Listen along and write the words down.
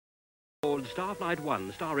Called Starflight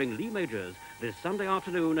 1, starring Lee Majors, this Sunday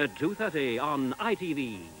afternoon at 2:30 on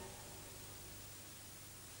ITV.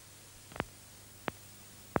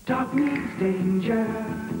 Dark means danger,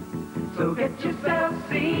 so get yourself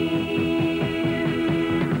seen.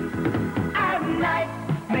 At night,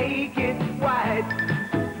 make it white.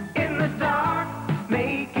 In the dark,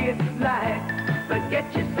 make it light. But get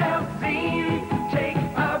yourself seen. Take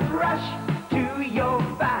a brush to your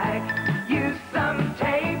back. Use some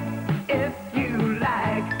tape if you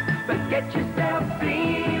like. But get yourself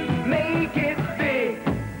seen. Make it big.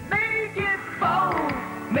 Make it bold.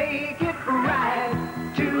 Make it right.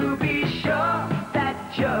 To be sure that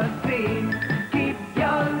you're seen. Keep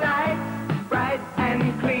your lights bright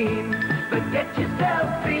and clean. But get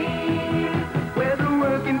yourself seen. Whether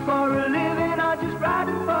working for a living or just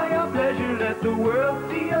riding for your pleasure, let the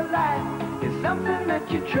world see your light. It's something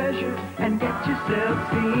that you treasure, and get yourself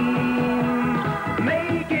seen.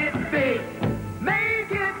 Make it big,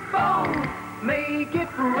 make it bold, make it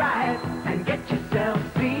right, and get yourself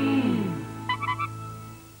seen.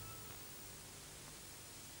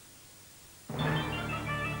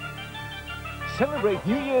 Celebrate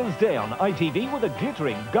New Year's Day on ITV with a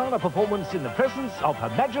glittering gala performance in the presence of Her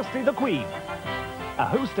Majesty the Queen. A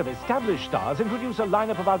host of established stars introduce a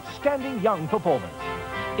lineup of outstanding young performers,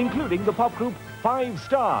 including the pop group 5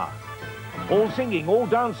 Star, all singing, all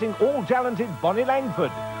dancing, all talented Bonnie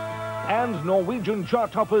Langford, and Norwegian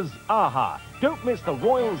chart toppers AHA. Don't miss the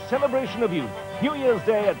Royal Celebration of Youth, New Year's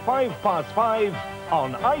Day at 5:05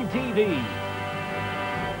 on ITV.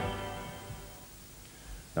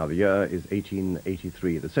 Now, the year is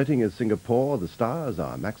 1883. The setting is Singapore. The stars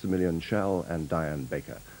are Maximilian Schell and Diane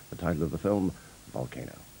Baker. The title of the film,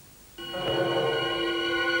 Volcano.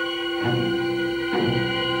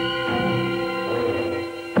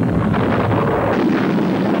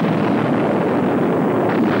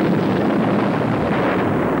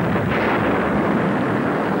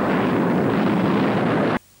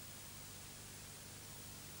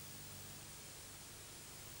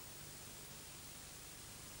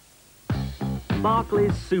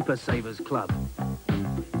 Barclays Super Savers Club.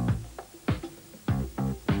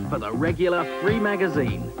 For the regular free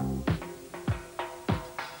magazine.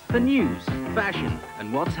 For news, fashion,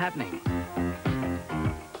 and what's happening.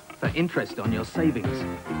 For interest on your savings.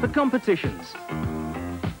 For competitions.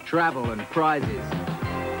 Travel and prizes.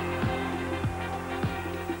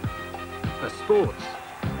 For sports.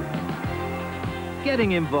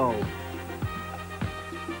 Getting involved.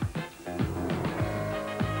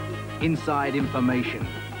 Inside information,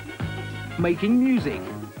 making music,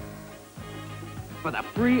 for the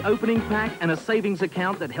free opening pack and a savings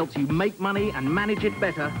account that helps you make money and manage it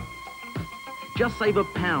better. Just save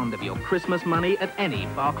 £1 of your Christmas money at any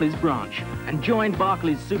Barclays branch and join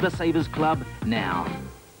Barclays Super Savers Club now.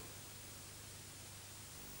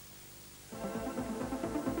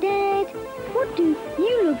 Dad, what do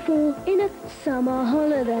you look for in a summer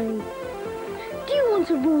holiday? Do you want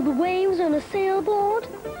to rule the waves on a sailboard?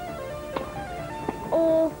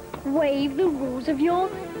 Or waive the rules of your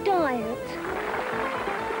diet?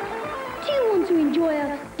 Do you want to enjoy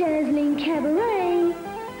a dazzling cabaret?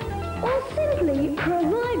 Or simply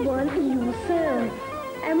provide one for yourself?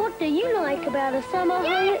 And what do you like about a summer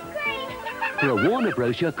holiday? For a Warner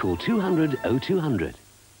brochure, call 200 0200.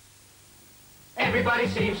 Everybody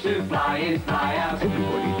seems to fly in, fly out.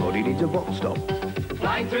 Everybody's body needs a bottle stop.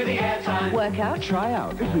 Flying through the air time. Work out. Try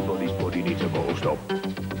out. Everybody's body needs a bottle stop.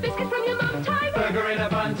 Biscuit from your mum time. Burger in a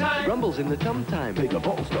bun time. Rumbles in the tum time. Take a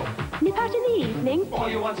bottle stop. Nip out in the evening. Or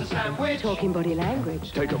you want a sandwich. Talking body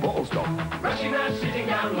language. Take a bottle stop. Rushing and sitting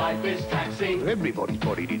down, life is taxing. Everybody's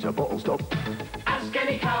body needs a bottle stop. Ask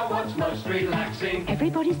any cow what's most relaxing.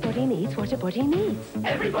 Everybody's body needs what a body needs.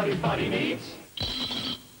 Everybody's body needs.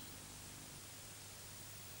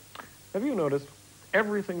 Have you noticed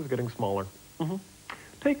everything's getting smaller?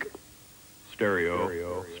 Take stereo,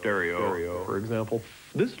 for example.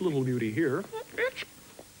 This little beauty here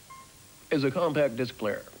is a compact disc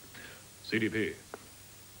player, CDP.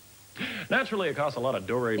 Naturally, it costs a lot of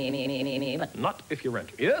do-re, but not if you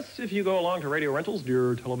rent. Yes, if you go along to radio rentals,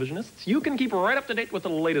 dear televisionists, you can keep right up to date with the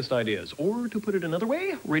latest ideas. Or, to put it another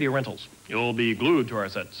way, radio rentals. You'll be glued to our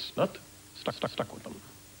sets, not stuck with them.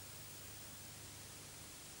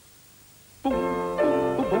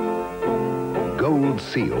 Gold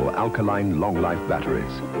Seal alkaline long-life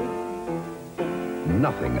batteries.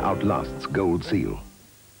 Nothing outlasts Gold Seal.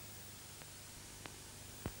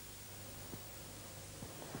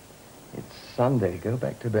 It's Sunday. Go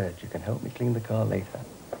back to bed. You can help me clean the car later.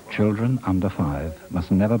 Children under 5 must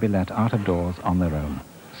never be let out of doors on their own.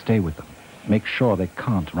 Stay with them. Make sure they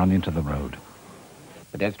can't run into the road.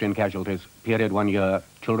 Pedestrian casualties, period 1 year,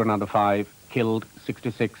 children under 5, killed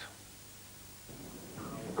 66.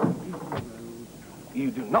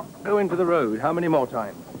 You do not go into the road. How many more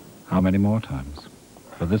times? How many more times?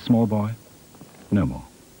 For this small boy? No more.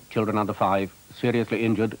 Children under 5, seriously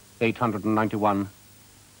injured, 891.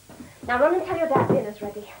 Now run and tell your dad dinner's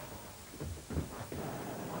ready.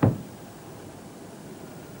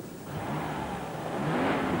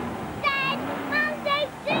 Dad, Mum says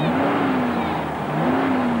dinner's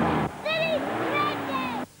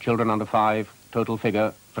ready. Children under 5, total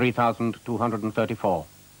figure 3,234.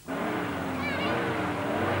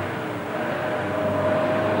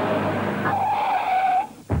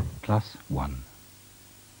 +1.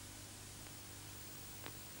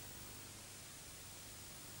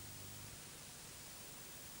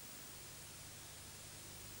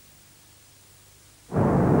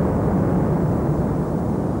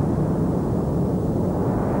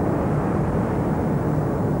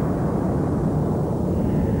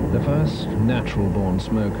 The first natural-born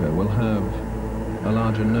smoker will have a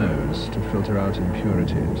larger nose to filter out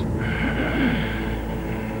impurities.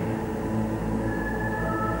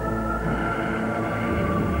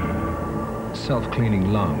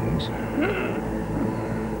 Self-cleaning lungs,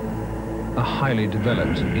 a highly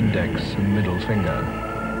developed index and middle finger,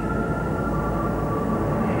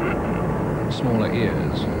 smaller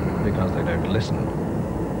ears because they don't listen,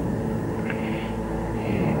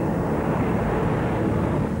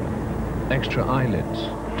 extra eyelids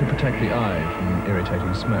to protect the eye from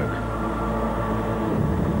irritating smoke,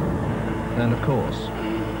 and of course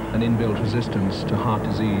an inbuilt resistance to heart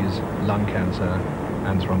disease, lung cancer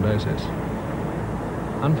and thrombosis.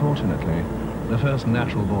 Unfortunately, the first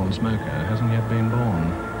natural-born smoker hasn't yet been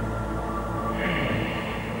born.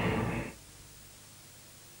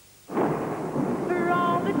 For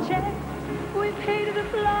all the checks we've paid to the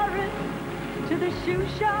florist, to the shoe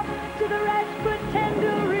shop, to the Rajput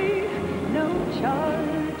tandoori, no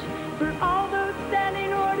charge. For all those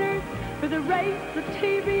standing orders, for the race, the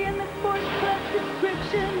TV and the sports club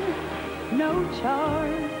subscription, no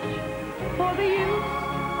charge. For the use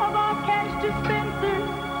of our cash dispenser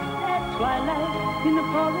at twilight in the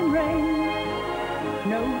pouring rain,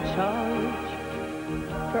 no charge.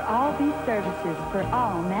 For all these services, for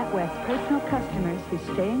all NatWest personal customers who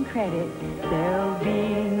stay in credit, there'll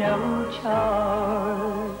be no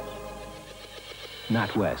charge.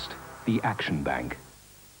 NatWest, the action bank.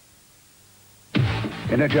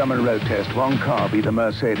 In a German road test, one car beat the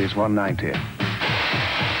Mercedes 190.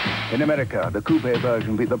 In America, the coupe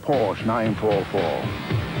version beat the Porsche 944.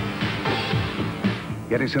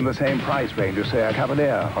 Yet it's in the same price range as, say, a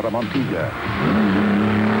Cavalier or a Montego.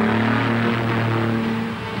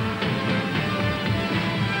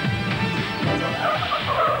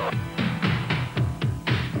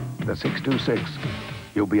 The 626,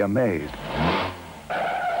 you'll be amazed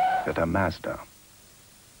at a Mazda.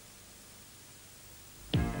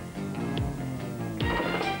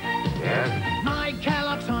 My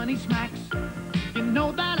Kellogg's Honey Smacks, you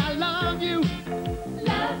know that I love you.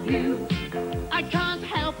 Love you. I can't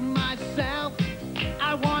help myself.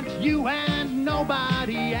 I want you and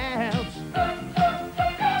nobody else.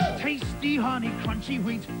 Tasty honey, crunchy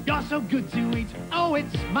wheat, you're so good to eat. Oh,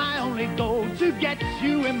 it's my only goal to get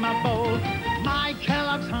you in my bowl. My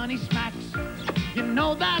Kellogg's Honey Smacks, you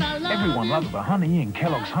know that I love Everyone you. loves the honey in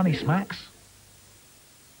Kellogg's Honey Smacks.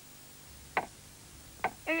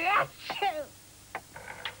 Achoo!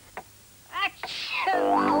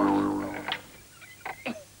 Achoo!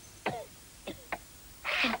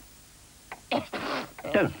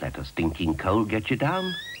 Don't let a stinking cold get you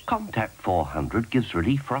down. Contact 400 gives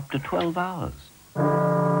relief for up to 12 hours.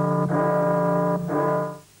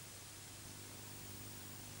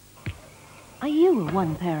 Are you a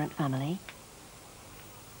one-parent family?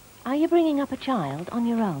 Are you bringing up a child on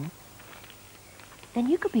your own? Then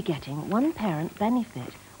you could be getting one-parent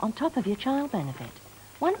benefit on top of your child benefit.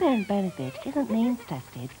 One-parent benefit isn't means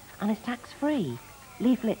tested and is tax-free.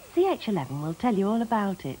 Leaflet CH11 will tell you all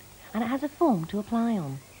about it, and it has a form to apply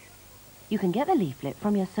on. You can get the leaflet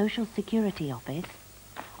from your Social Security office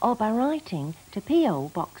or by writing to P.O.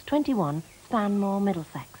 Box 21, Stanmore,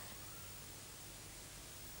 Middlesex.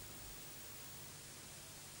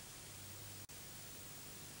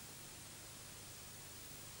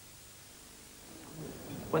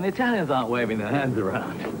 When the Italians aren't waving their hands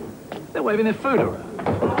around, they're waving their food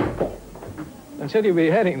around. And should you be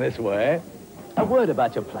heading this way, a word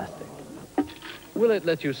about your plastic. Will it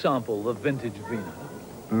let you sample the vintage vino?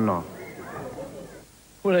 No.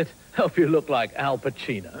 Will it help you look like Al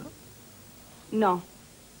Pacino? No.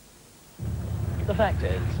 The fact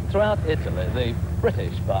is, throughout Italy, the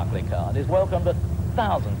British Barclaycard is welcomed at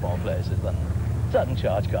thousands more places than certain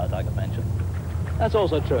charge cards I could mention. That's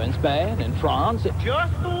also true in Spain, in France.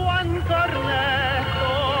 Just one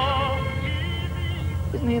cornetto.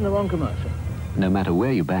 Isn't he in the wrong commercial? No matter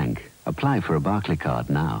where you bank, apply for a Barclay card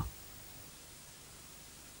now.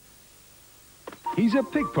 He's a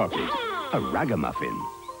pickpocket, a ragamuffin,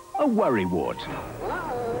 a worrywart.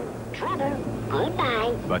 Trouble.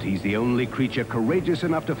 Goodbye. But he's the only creature courageous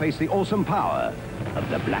enough to face the awesome power of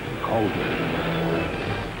the Black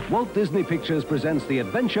Cauldron. Walt Disney Pictures presents the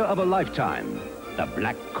adventure of a lifetime, the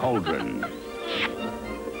Black Cauldron.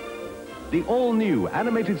 The all-new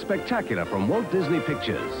animated spectacular from Walt Disney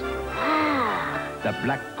Pictures. The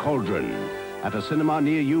Black Cauldron, at a cinema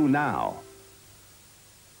near you now.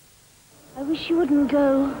 I wish you wouldn't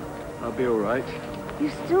go. I'll be all right.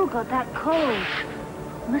 You've still got that cold.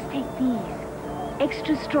 You must take these.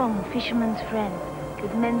 Extra strong fisherman's friend,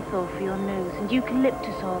 with menthol for your nose and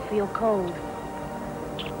eucalyptus oil for your cold.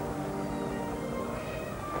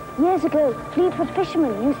 Years ago, Fleetwood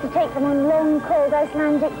fishermen used to take them on long, cold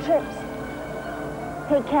Icelandic trips.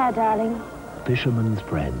 Take care, darling. Fisherman's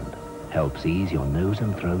Friend helps ease your nose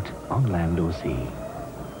and throat on land or sea.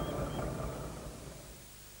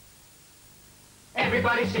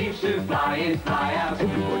 Everybody seems to fly in, fly out.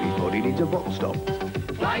 Everybody's body needs a bottle stop.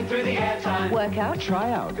 Flying through the air time. Work out.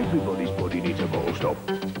 Try out. Everybody's body needs a bottle stop.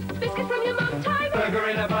 Biscuit from your mum time. Burger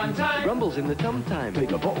in a bun time. Grumbles in the tum time.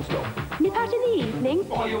 Take a bottle stop. Nip out in the evening.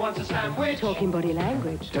 Or you want a sandwich. Talking body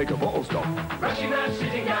language. Take a bottle stop. Rushing around,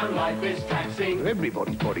 sitting down, life is taxing.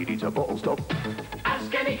 Everybody's body needs a bottle stop.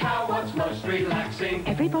 Ask any cow what's most relaxing.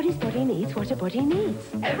 Everybody's body needs what a body needs.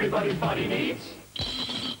 Everybody's body needs.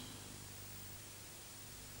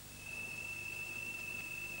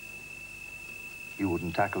 You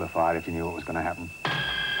wouldn't tackle a fire if you knew what was going to happen.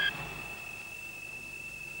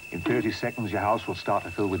 In 30 seconds, your house will start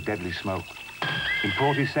to fill with deadly smoke. In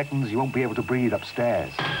 40 seconds, you won't be able to breathe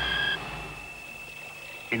upstairs.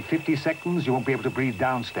 In 50 seconds, you won't be able to breathe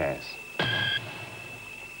downstairs.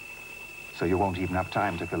 So you won't even have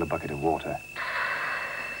time to fill a bucket of water.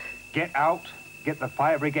 Get out, get the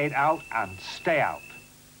fire brigade out, and stay out.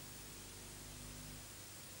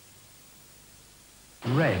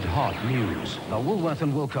 Red hot news. The Woolworth &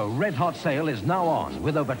 Wilko Red Hot sale is now on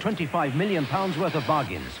with over £25 million worth of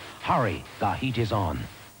bargains. Hurry, the heat is on.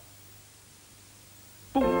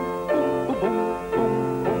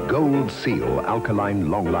 Gold Seal alkaline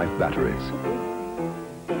long life batteries.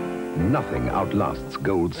 Nothing outlasts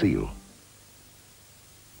Gold Seal.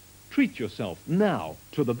 Treat yourself now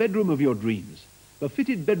to the bedroom of your dreams. The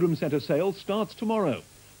Fitted Bedroom Centre sale starts tomorrow.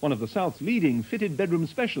 One of the South's leading fitted bedroom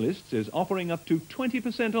specialists is offering up to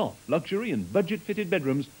 20% off luxury and budget fitted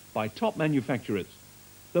bedrooms by top manufacturers.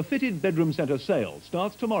 The Fitted Bedroom Centre sale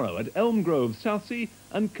starts tomorrow at Elm Grove, Southsea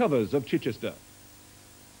and Covers of Chichester.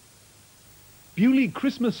 Bewley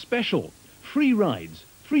Christmas Special. Free rides,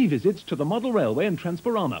 free visits to the Model Railway and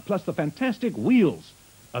Transporama, plus the fantastic Wheels.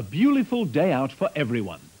 A beautiful day out for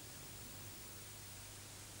everyone.